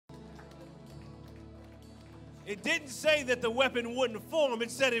It didn't say that the weapon wouldn't form.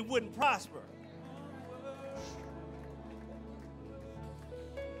 It said it wouldn't prosper.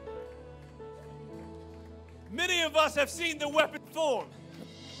 Many of us have seen the weapon form.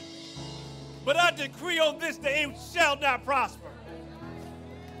 But I decree on this day it shall not prosper.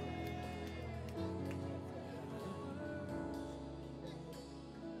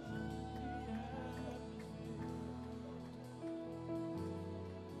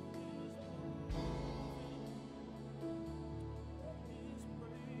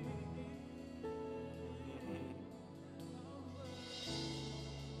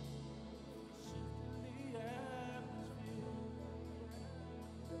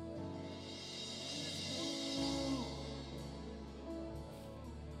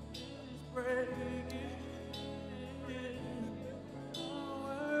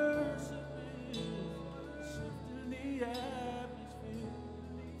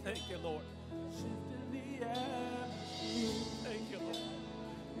 Thank you, Lord. Thank you, Lord.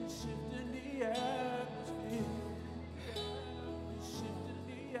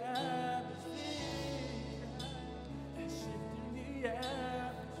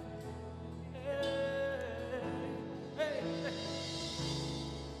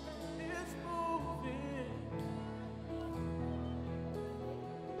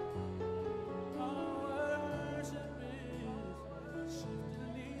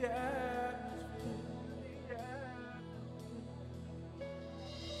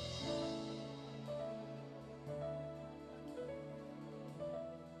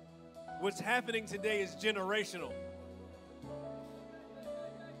 What's happening today is generational.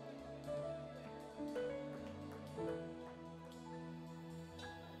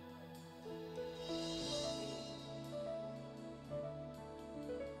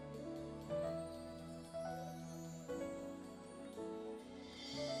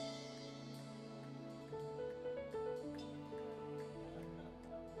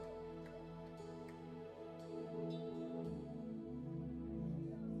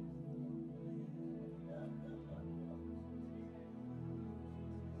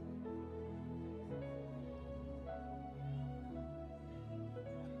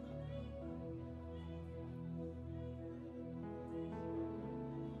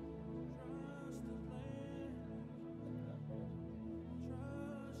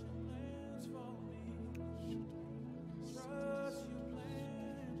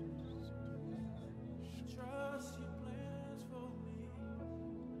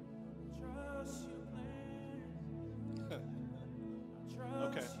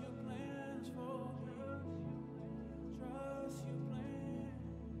 Okay.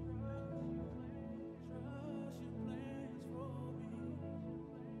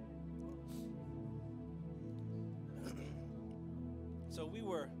 So we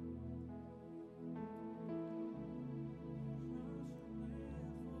were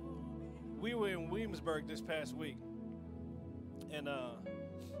in Williamsburg this past week, and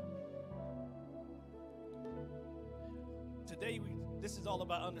today this is all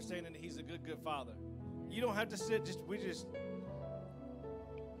about understanding that He's a good Father. You don't have to sit.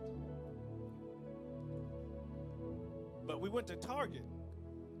 But we went to Target,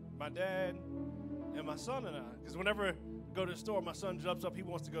 my dad and my son and I, because whenever I go to the store, my son jumps up. He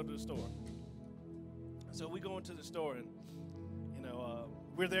wants to go to the store. So we go into the store, and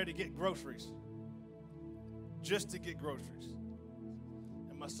we're there to get groceries, just to get groceries.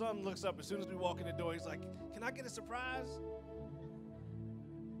 And my son looks up as soon as we walk in the door. He's like, "Can I get a surprise?"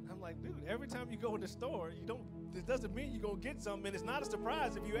 I'm like, "Dude, every time you go in the store, it doesn't mean you're gonna get something, and it's not a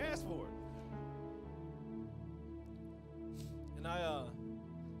surprise if you ask for it." And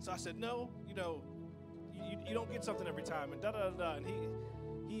so I said, "No, you don't get something every time," and da da da. And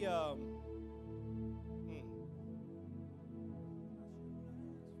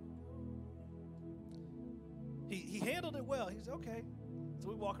he handled it well. He's okay. So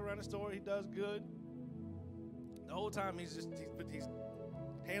we walk around the store. He does good. The whole time he's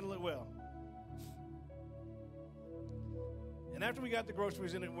handled it well. And after we got the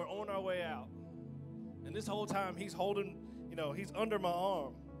groceries in, and we're on our way out. And this whole time he's holding, he's under my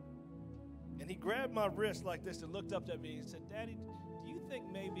arm. And he grabbed my wrist like this and looked up at me and said, "Daddy, do you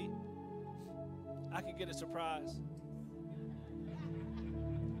think maybe I could get a surprise?"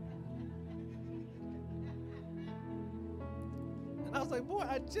 And I was like, "Boy,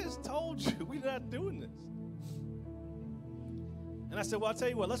 I just told you we're not doing this." And I said, "Well, I'll tell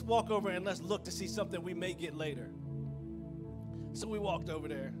you what, let's walk over and let's look to see something we may get later." So we walked over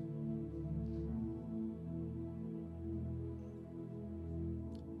there.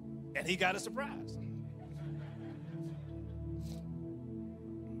 And he got a surprise.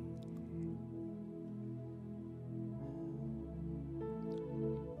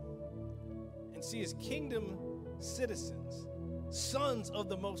 see, as kingdom citizens, sons of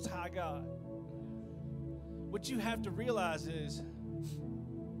the Most High God, what you have to realize is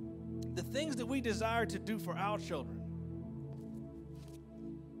the things that we desire to do for our children,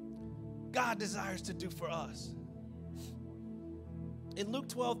 God desires to do for us. In Luke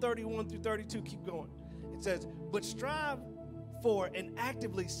 12:31-32, keep going. It says, but strive for and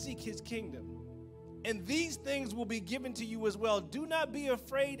actively seek his kingdom, and these things will be given to you as well. Do not be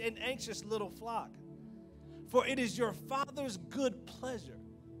afraid and anxious, little flock, for it is your Father's good pleasure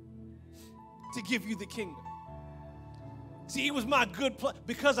to give you the kingdom. See, it was my good pleasure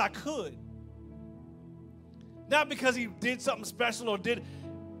because I could. Not because he did something special or did.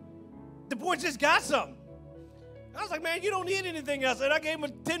 The boy just got something. I was like, man, you don't need anything else. And I gave him a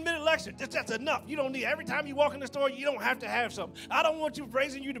 10-minute lecture. That's enough. You don't need, every time you walk in the store, you don't have to have something. I don't want you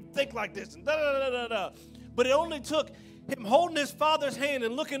raising you to think like this. And da-da-da-da-da. But it only took him holding his father's hand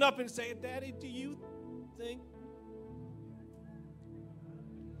and looking up and saying, Daddy, do you think?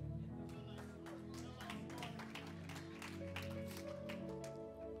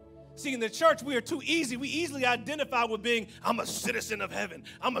 See, in the church, we are too easy. We easily identify with being, I'm a citizen of heaven.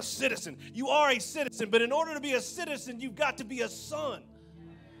 I'm a citizen. You are a citizen, but in order to be a citizen, you've got to be a son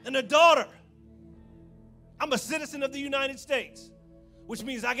and a daughter. I'm a citizen of the United States, which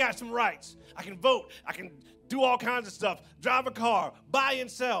means I got some rights. I can vote. I can do all kinds of stuff, drive a car, buy and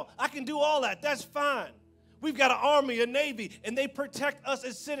sell. I can do all that. That's fine. We've got an army, a navy, and they protect us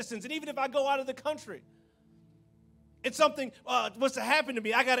as citizens. And even if I go out of the country, it's something was to happen to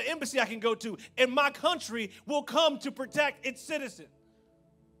me, I got an embassy I can go to, and my country will come to protect its citizen.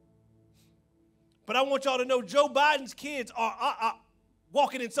 But I want y'all to know Joe Biden's kids are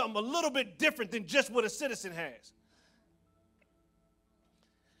walking in something a little bit different than just what a citizen has.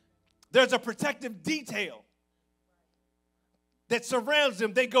 There's a protective detail that surrounds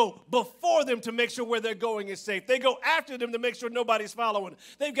them. They go before them to make sure where they're going is safe. They go after them to make sure nobody's following.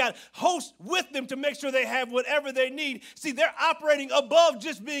 They've got hosts with them to make sure they have whatever they need. See, they're operating above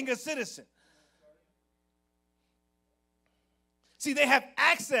just being a citizen. See, they have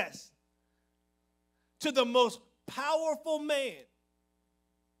access to the most powerful man.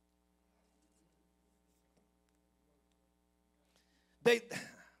 They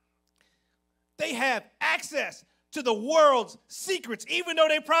have access to the world's secrets, even though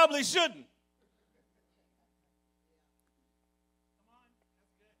they probably shouldn't.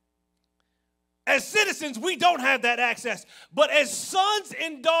 As citizens, we don't have that access. But as sons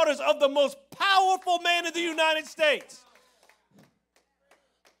and daughters of the most powerful man in the United States,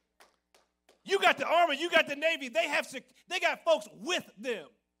 you got the Army, you got the Navy, they got folks with them.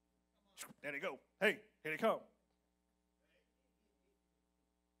 There they go. Hey, here they come.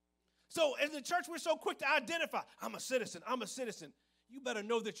 So as a church, we're so quick to identify, I'm a citizen, I'm a citizen. You better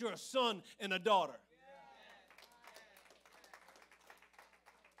know that you're a son and a daughter.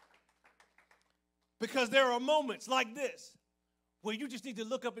 Because there are moments like this where you just need to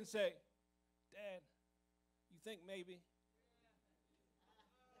look up and say, Dad, you think maybe?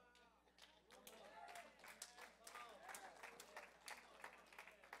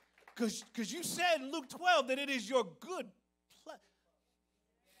 Because you said in Luke 12 that it is your good pleasure.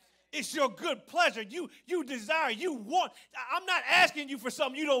 It's your good pleasure. You desire, you want. I'm not asking you for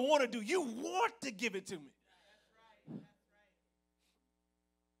something you don't want to do. You want to give it to me.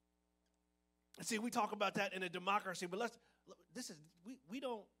 See, we talk about that in a democracy, but we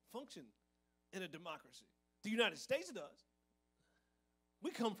don't function in a democracy. The United States does.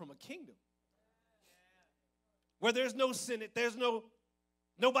 We come from a kingdom where there's no Senate,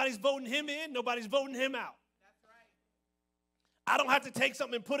 nobody's voting him in, nobody's voting him out. I don't have to take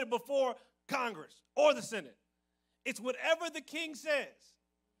something and put it before Congress or the Senate. It's whatever the king says.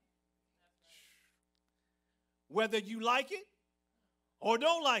 Whether you like it or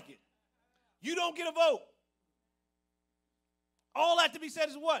don't like it, you don't get a vote. All that to be said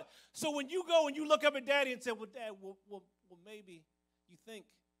is what? So when you go and you look up at Daddy and say, well, Dad, well, maybe you think.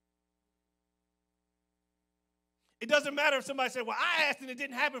 It doesn't matter if somebody said, well, I asked and it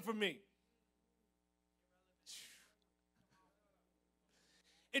didn't happen for me.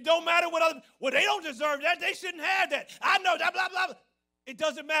 It don't matter well, they don't deserve that. They shouldn't have that. I know that, blah, blah, blah. It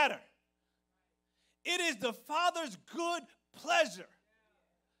doesn't matter. It is the Father's good pleasure.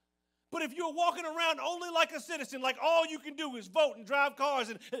 But if you're walking around only like a citizen, like all you can do is vote and drive cars,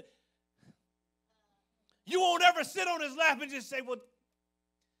 and you won't ever sit on his lap and just say, well,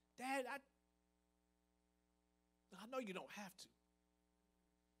 Dad, I know you don't have to.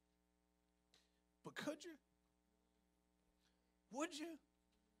 But could you? Would you?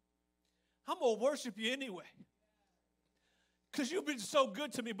 I'm going to worship you anyway. because you've been so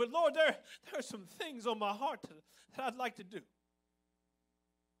good to me. But Lord, there are some things on my heart that I'd like to do.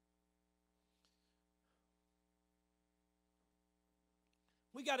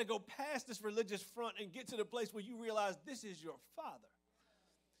 We got to go past this religious front and get to the place where you realize this is your Father.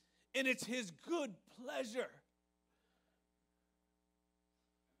 And it's his good pleasure.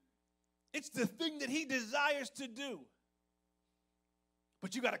 It's the thing that he desires to do.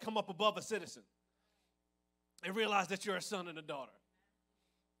 But you got to come up above a citizen and realize that you're a son and a daughter.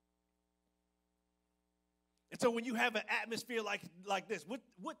 And so when you have an atmosphere like this,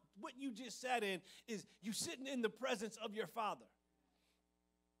 what you just sat in is you sitting in the presence of your Father.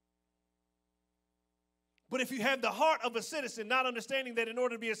 But if you have the heart of a citizen, not understanding that in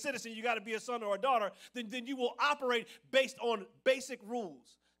order to be a citizen, you got to be a son or a daughter, then you will operate based on basic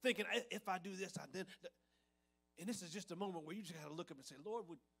rules, thinking, if I do this, I then. And this is just a moment where you just got to look up and say, Lord,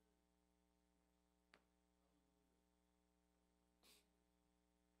 would.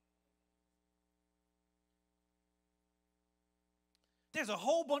 There's a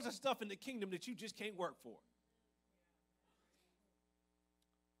whole bunch of stuff in the kingdom that you just can't work for.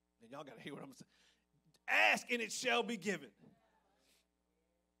 And y'all got to hear what I'm saying. Ask and it shall be given.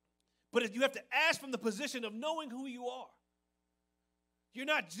 But if you have to ask from the position of knowing who you are. You're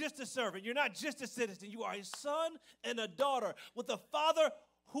not just a servant. You're not just a citizen. You are a son and a daughter with a Father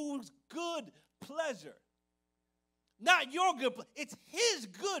whose good pleasure. Not your good pleasure. It's his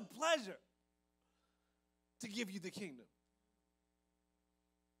good pleasure to give you the kingdom.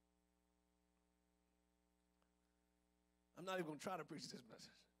 I'm not even going to try to preach this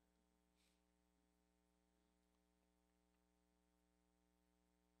message.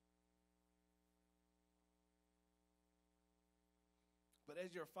 But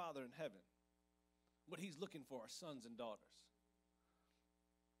as your Father in heaven, what he's looking for are sons and daughters.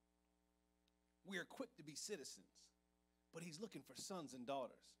 We are quick to be citizens, but he's looking for sons and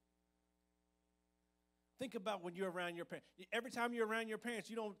daughters. Think about when you're around your parents. Every time you're around your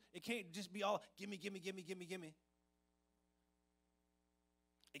parents, it can't just be all, gimme, gimme, gimme, gimme, gimme.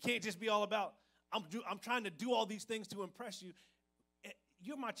 It can't just be all about, I'm trying to do all these things to impress you.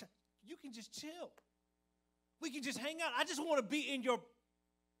 You're my child. You can just chill. We can just hang out. I just want to be in your,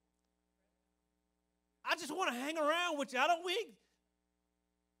 I just want to hang around with you.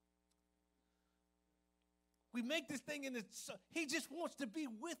 We make this thing and he just wants to be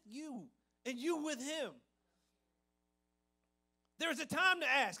with you and you with him. There's a time to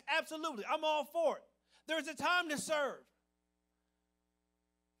ask. Absolutely. I'm all for it. There's a time to serve.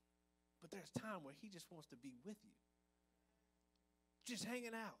 But there's time where he just wants to be with you. Just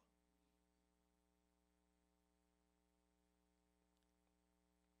hanging out.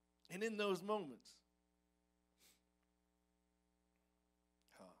 And in those moments,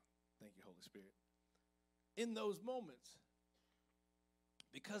 thank you, Holy Spirit. In those moments,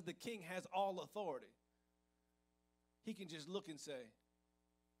 because the king has all authority, he can just look and say,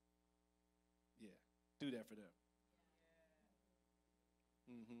 yeah, do that for them.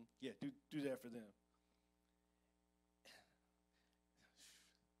 Yeah, do that for them.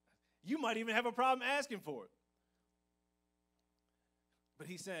 You might even have a problem asking for it. But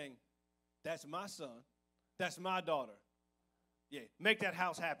he's saying, that's my son, that's my daughter. Yeah, make that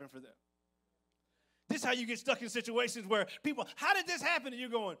house happen for them. This is how you get stuck in situations where people, how did this happen? And you're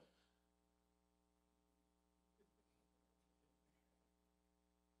going,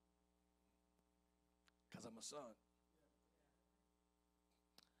 because I'm a son.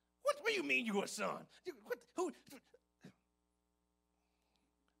 What do you mean you're a son? Who?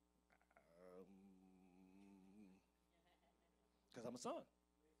 Because I'm a son.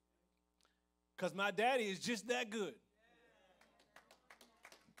 Because my daddy is just that good.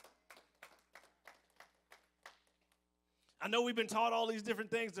 I know we've been taught all these different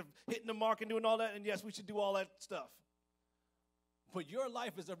things of hitting the mark and doing all that, and yes, we should do all that stuff. But your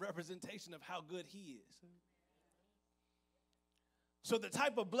life is a representation of how good he is. So the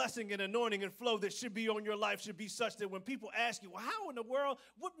type of blessing and anointing and flow that should be on your life should be such that when people ask you, well, how in the world,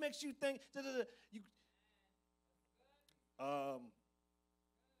 what makes you think, I'm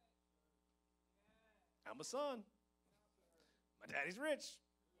a son. My daddy's rich.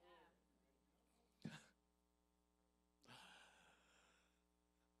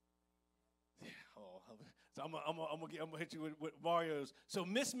 So I'm gonna hit you with Mario's. So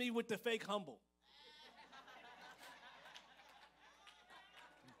miss me with the fake humble.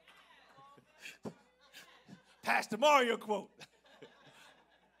 Pastor Mario quote.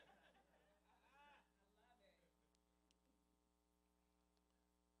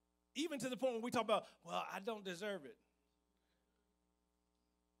 Even to the point when we talk about, well, I don't deserve it.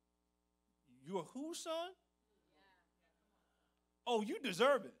 You're who, son? oh, you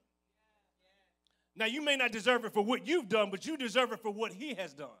deserve it. Now, you may not deserve it for what you've done, but you deserve it for what he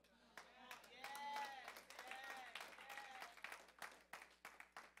has done. All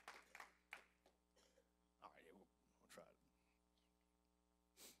right, we'll try it.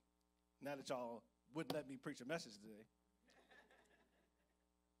 Now that y'all wouldn't let me preach a message today.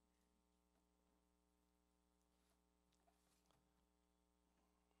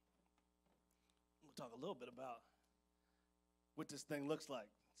 We'll talk a little bit about what this thing looks like,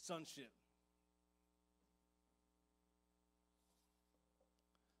 sonship.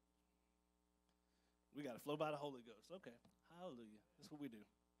 We got to flow by the Holy Ghost. Okay, hallelujah. That's what we do.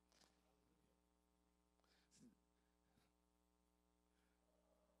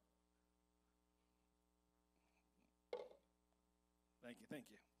 Thank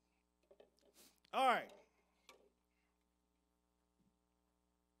you. All right.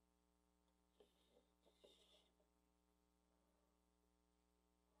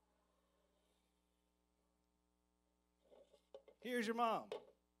 Here's your mom.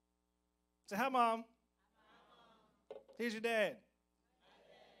 Say, hi, Mom. Here's your dad.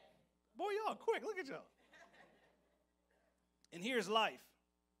 Boy, y'all quick. Look at y'all. And here's life.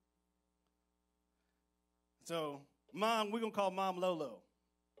 So, Mom, we're going to call Mom Lolo.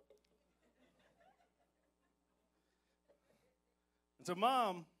 And so,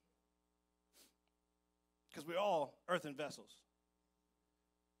 Mom, because we're all earthen vessels,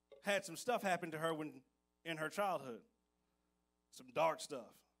 had some stuff happen to her when in her childhood. Some dark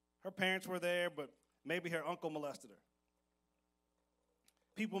stuff. Her parents were there, but maybe her uncle molested her.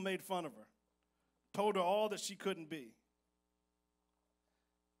 People made fun of her, told her all that she couldn't be.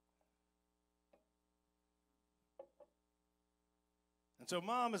 And so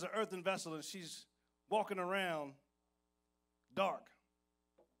Mom is an earthen vessel, and she's walking around dark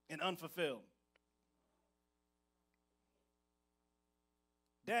and unfulfilled.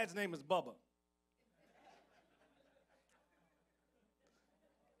 Dad's name is Bubba.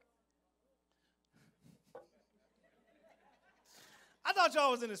 I thought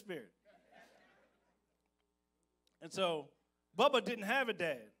y'all was in the spirit. And so Bubba didn't have a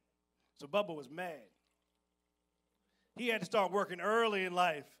dad. So Bubba was mad. He had to start working early in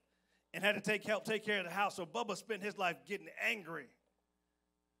life and had to help take care of the house. So Bubba spent his life getting angry.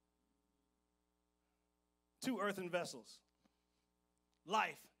 Two earthen vessels.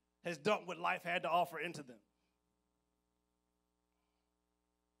 Life has dumped what life had to offer into them.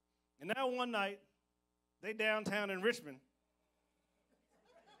 And now one night, they downtown in Richmond.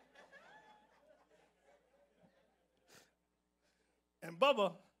 And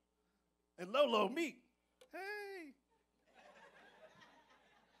Bubba and Lolo meet. Hey.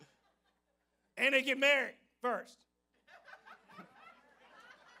 And they get married first.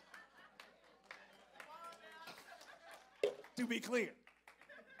 To be clear.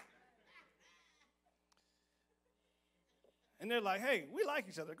 And they're like, hey, we like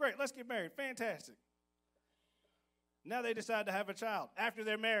each other. Great, let's get married. Fantastic. Now they decide to have a child after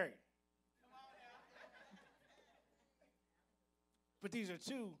they're married. But these are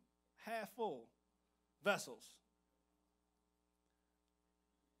two half-full vessels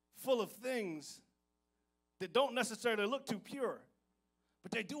full of things that don't necessarily look too pure,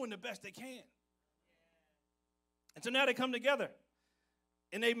 but they're doing the best they can. And so now they come together,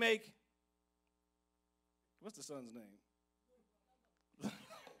 and they make, what's the son's name?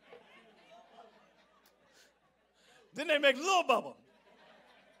 Then they make Lil Bubba.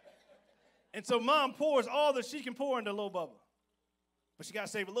 And so Mom pours all that she can pour into Lil Bubba. But she got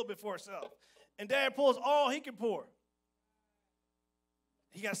to save a little bit for herself. And Dad pours all he can pour.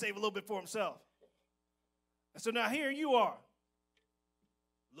 He got to save a little bit for himself. And so now here you are,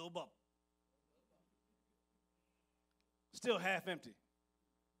 Lil Bubba. Still half empty.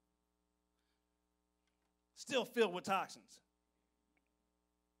 Still filled with toxins.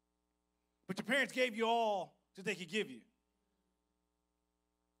 But your parents gave you all that they could give you.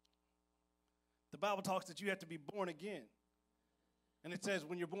 The Bible talks that you have to be born again. And it says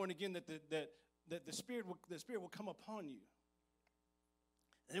when you're born again that the Spirit will come upon you.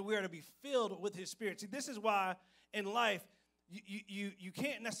 And we are to be filled with His Spirit. See, this is why in life you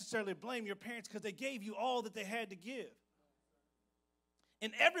can't necessarily blame your parents because they gave you all that they had to give.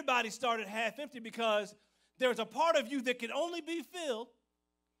 And everybody started half empty because there's a part of you that can only be filled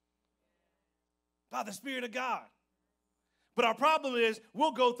by the Spirit of God. But our problem is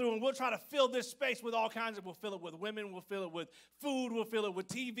we'll go through and we'll try to fill this space with all kinds of, we'll fill it with women, we'll fill it with food, we'll fill it with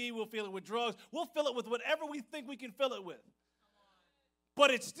TV, we'll fill it with drugs. We'll fill it with whatever we think we can fill it with.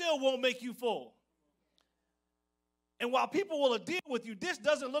 But it still won't make you full. And while people will deal with you, this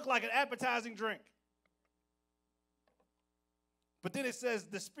doesn't look like an appetizing drink. But then it says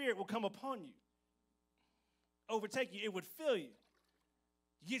the Spirit will come upon you, overtake you. It would fill you.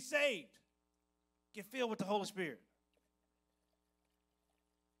 You get saved. Get filled with the Holy Spirit.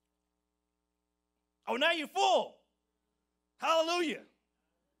 Oh, now you're full. Hallelujah.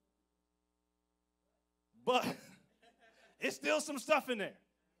 But it's still some stuff in there.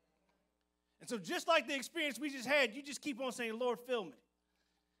 And so just like the experience we just had, you just keep on saying, Lord, fill me.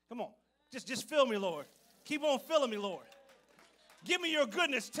 Come on. Just fill me, Lord. Keep on filling me, Lord. Give me your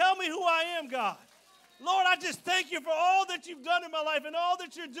goodness. Tell me who I am, God. Lord, I just thank you for all that you've done in my life and all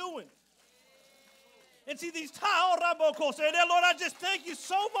that you're doing. And see these Ta'oraboko say that, Lord, I just thank you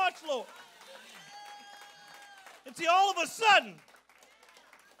so much, Lord. And see, all of a sudden,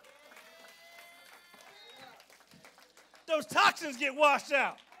 those toxins get washed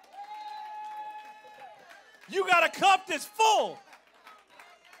out. You got a cup that's full.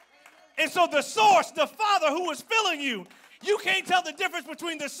 And so the source, the Father who is filling you, you can't tell the difference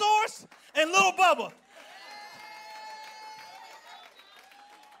between the source and little Bubba.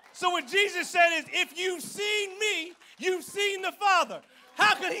 So what Jesus said is, if you've seen me, you've seen the Father.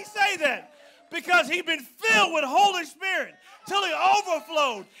 How could he say that? Because he'd been filled with Holy Spirit till he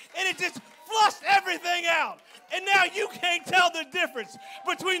overflowed, and it just flushed everything out. And now you can't tell the difference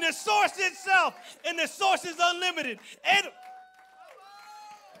between the source itself and the source is unlimited. And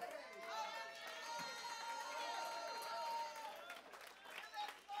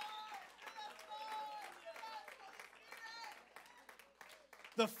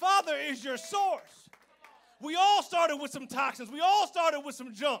the Father is your source. We all started with some toxins. We all started with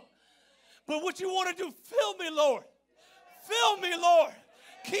some junk. But what you want to do, fill me, Lord. Fill me, Lord.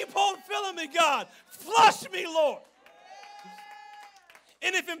 Keep on filling me, God. Flush me, Lord.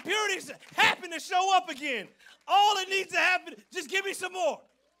 And if impurities happen to show up again, all it needs to happen, just give me some more.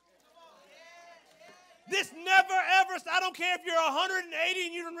 This never, ever, I don't care if you're 180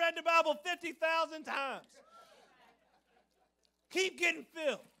 and you've read the Bible 50,000 times. Keep getting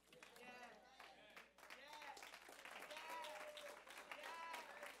filled.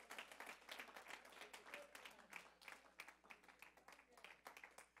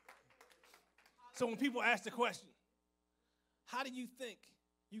 So when people ask the question, how do you think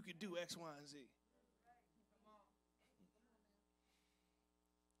you could do X, Y, and Z?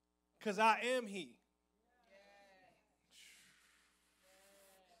 Because I am He.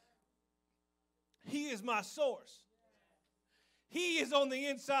 He is my source. He is on the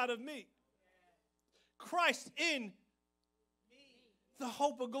inside of me. Christ in the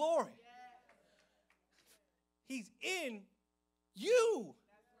hope of glory. He's in you.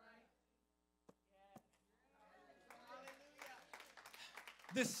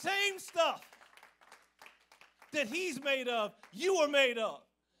 The same stuff that he's made of, you are made of.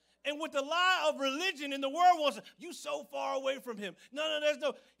 And with the lie of religion in the world wants, you so far away from him. No, there's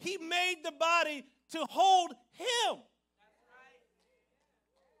no. He made the body to hold him.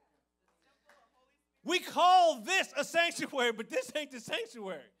 We call this a sanctuary, but this ain't the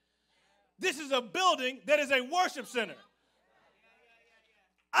sanctuary. This is a building that is a worship center.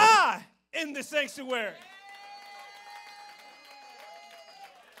 I in the sanctuary.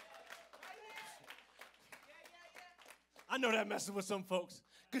 I know that messes with some folks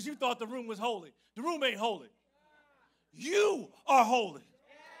because you thought the room was holy. The room ain't holy. You are holy.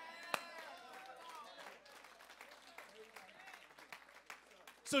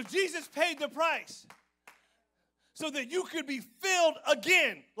 So Jesus paid the price so that you could be filled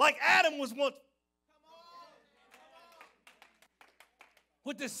again like Adam was once.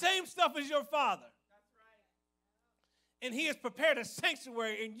 With the same stuff as your father. And he has prepared a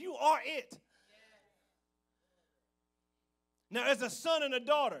sanctuary and you are it. Now, as a son and a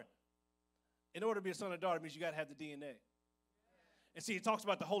daughter, in order to be a son and daughter means you got to have the DNA. And see, it talks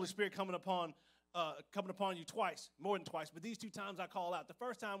about the Holy Spirit coming upon you twice, more than twice. But these two times I call out. The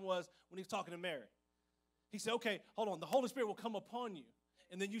first time was when he was talking to Mary. He said, okay, hold on. The Holy Spirit will come upon you,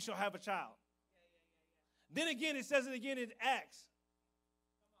 and then you shall have a child. Then again, it says it again in Acts.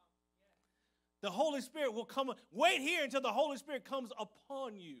 The Holy Spirit will come. Wait here until the Holy Spirit comes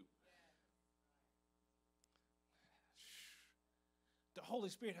upon you. The Holy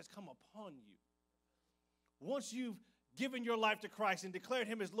Spirit has come upon you. Once you've given your life to Christ and declared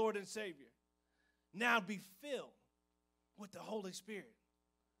him as Lord and Savior, now be filled with the Holy Spirit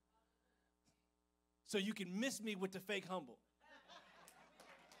so you can miss me with the fake humble.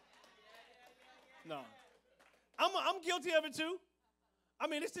 No. I'm guilty of it too. I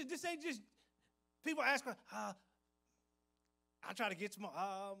mean, this ain't just, people ask, I try to get some,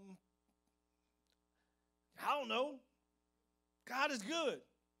 I don't know. God is good.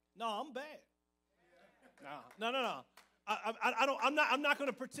 No, I'm bad. No. I'm not going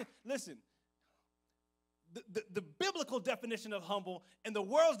to pretend. Listen, the biblical definition of humble and the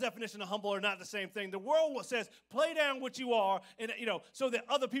world's definition of humble are not the same thing. The world says, play down what you are, and so that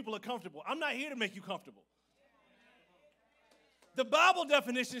other people are comfortable. I'm not here to make you comfortable. The Bible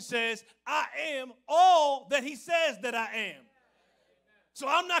definition says, I am all that he says that I am. So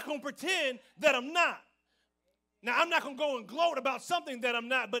I'm not going to pretend that I'm not. Now, I'm not going to go and gloat about something that I'm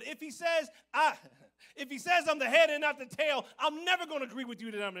not, but if he says I'm the head and not the tail, I'm never going to agree with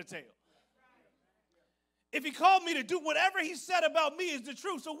you that I'm the tail. If he called me to do whatever he said about me is the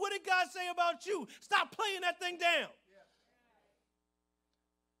truth. So what did God say about you? Stop playing that thing down.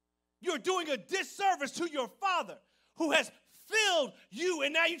 You're doing a disservice to your Father who has filled you,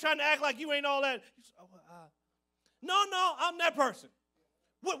 and now you're trying to act like you ain't all that. No, I'm that person.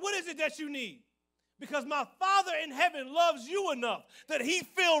 What is it that you need? Because my Father in heaven loves you enough that he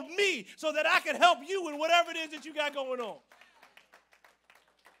filled me so that I can help you in whatever it is that you got going on.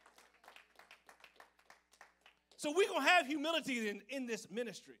 So we're going to have humility in this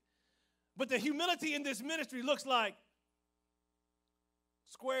ministry. But the humility in this ministry looks like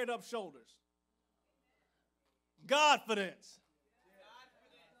squared up shoulders. Godfidence.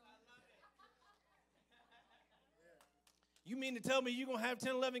 You mean to tell me you're going to have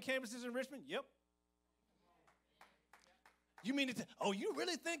 10, 11 campuses in Richmond? Yep. You mean to you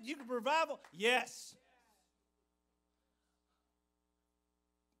really think you can revival? Yes.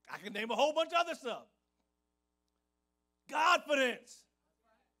 I can name a whole bunch of other stuff. Godfidence.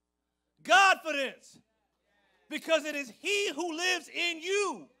 Godfidence. Because it is he who lives in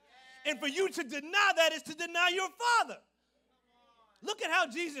you. And for you to deny that is to deny your Father. Look at how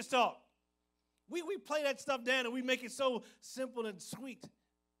Jesus talked. We play that stuff down and we make it so simple and sweet.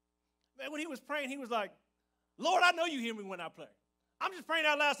 Man, when he was praying, he was like, Lord, I know you hear me when I pray. I'm just praying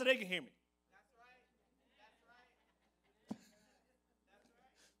out loud so they can hear me.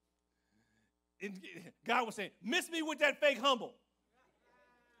 That's right. That's right. And God was saying, miss me with that fake humble.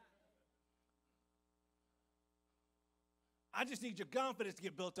 I just need your confidence to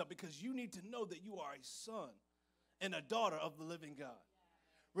get built up because you need to know that you are a son and a daughter of the living God.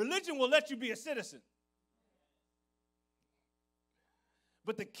 Religion will let you be a citizen.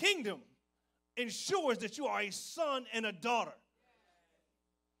 But the kingdom ensures that you are a son and a daughter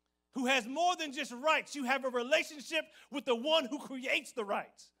who has more than just rights. You have a relationship with the one who creates the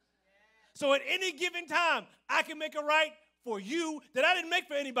rights. So at any given time, I can make a right for you that I didn't make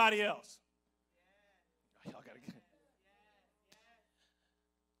for anybody else. Y'all gotta get it.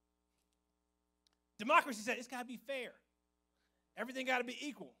 Democracy says it's got to be fair. Everything got to be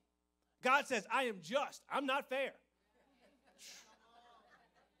equal. God says, I am just. I'm not fair.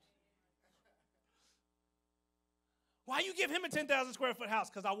 Why you give him a 10,000 square foot house?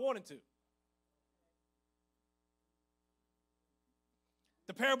 Because I wanted to.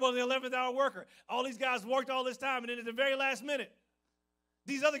 The parable of the 11th hour worker. All these guys worked all this time, and then at the very last minute,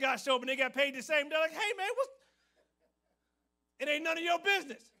 these other guys show up and they got paid the same. They're like, hey, man, it ain't none of your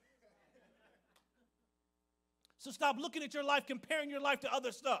business. So stop looking at your life, comparing your life to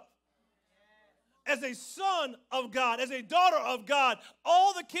other stuff. As a son of God, as a daughter of God,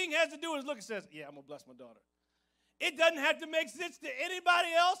 all the king has to do is look and says, yeah, I'm going to bless my daughter. It doesn't have to make sense to anybody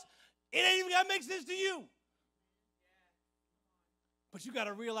else. It ain't even got to make sense to you. But you got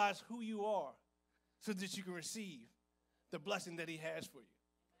to realize who you are so that you can receive the blessing that he has for you.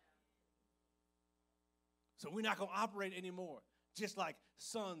 So we're not going to operate anymore just like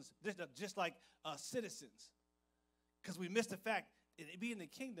sons, just like citizens. Because we missed the fact that being in the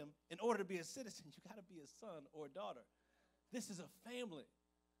kingdom, in order to be a citizen, you got to be a son or a daughter. This is a family.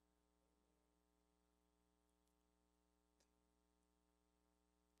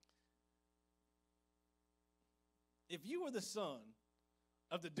 If you were the son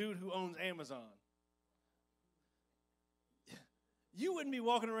of the dude who owns Amazon, you wouldn't be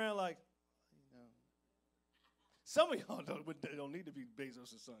walking around like, some of y'all don't need to be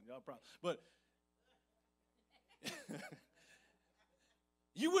Bezos' son. Y'all probably, but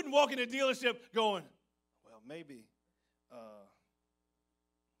you wouldn't walk in a dealership going, well, maybe.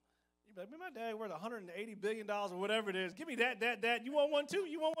 You'd be like, man, my dad worth $180 billion or whatever it is. Give me that. You want one too?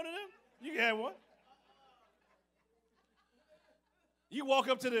 You want one of them? You can have one. You walk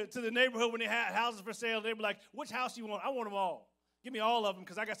up to the neighborhood when they have houses for sale. They be like, which house do you want? I want them all. Give me all of them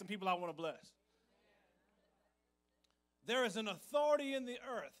because I got some people I want to bless. There is an authority in the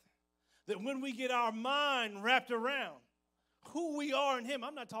earth that when we get our mind wrapped around who we are in him,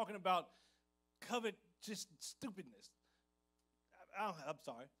 I'm not talking about just stupidness. I'm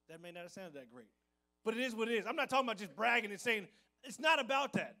sorry. That may not have sounded that great. But it is what it is. I'm not talking about just bragging and saying, it's not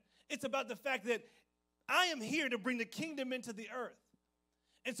about that. It's about the fact that I am here to bring the kingdom into the earth.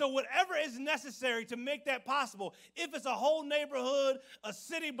 And so whatever is necessary to make that possible, if it's a whole neighborhood, a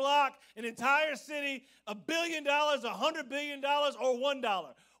city block, an entire city, $1 billion, $100 billion, or $1,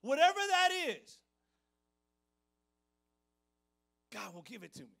 whatever that is, God will give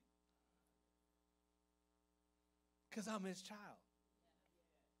it to me. Because I'm his child.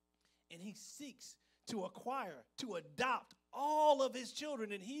 And he seeks to acquire, to adopt all of his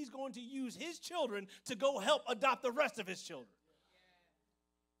children, and he's going to use his children to go help adopt the rest of his children.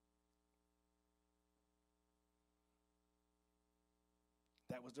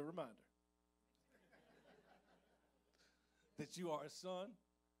 That was the reminder that you are a son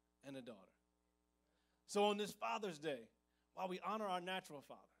and a daughter. So on this Father's Day, while we honor our natural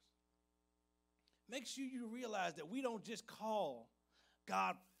fathers, make sure you realize that we don't just call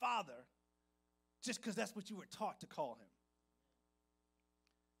God Father just because that's what you were taught to call him.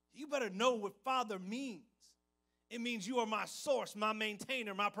 You better know what Father means. It means you are my source, my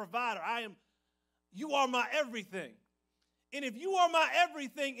maintainer, my provider. You are my everything. And if you are my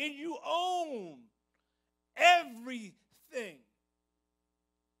everything and you own everything,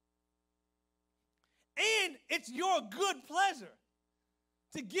 and it's your good pleasure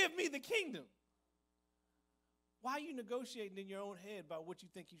to give me the kingdom, why are you negotiating in your own head about what you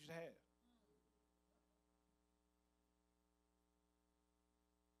think you should have?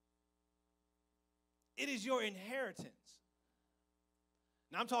 It is your inheritance.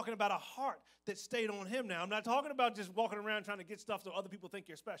 Now, I'm talking about a heart that stayed on him now. I'm not talking about just walking around trying to get stuff so other people think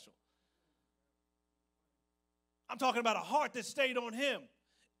you're special. I'm talking about a heart that stayed on him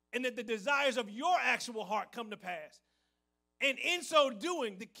and that the desires of your actual heart come to pass. And in so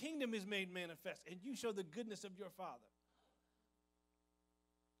doing, the kingdom is made manifest, and you show the goodness of your Father.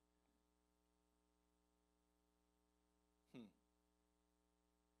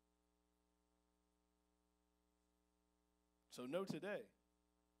 So know today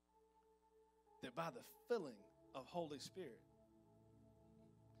that by the filling of Holy Spirit,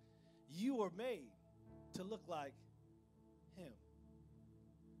 you are made to look like him.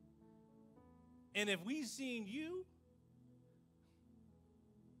 And if we've seen you,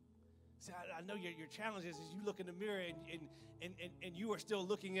 see, I know your challenge is you look in the mirror and you are still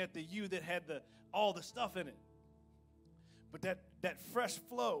looking at the you that had all the stuff in it. But that fresh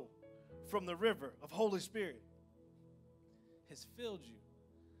flow from the river of Holy Spirit has filled you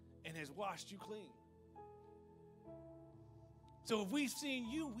and has washed you clean. So if we've seen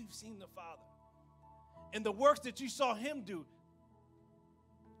you, we've seen the Father. And the works that you saw him do,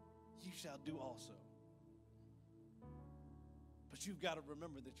 you shall do also. But you've got to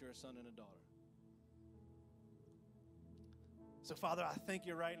remember that you're a son and a daughter. So, Father, I thank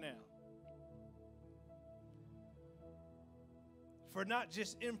you right now for not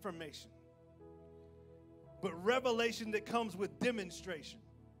just information, but revelation that comes with demonstration.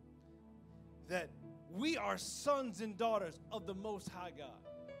 That we are sons and daughters of the Most High God.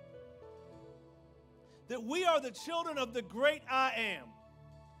 That we are the children of the great I am.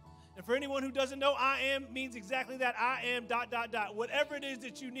 And for anyone who doesn't know, I am means exactly that. I am ... Whatever it is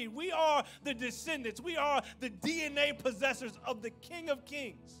that you need. We are the descendants. We are the DNA possessors of the King of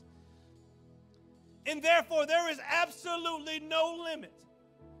Kings. And therefore, there is absolutely no limit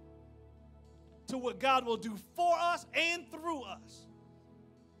to what God will do for us and through us.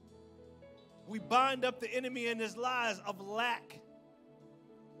 We bind up the enemy and his lies of lack.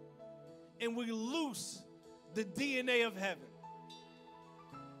 And we loose the DNA of heaven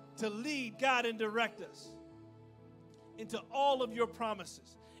to lead, guide, and direct us into all of your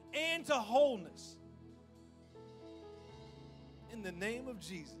promises and to wholeness. In the name of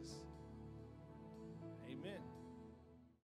Jesus.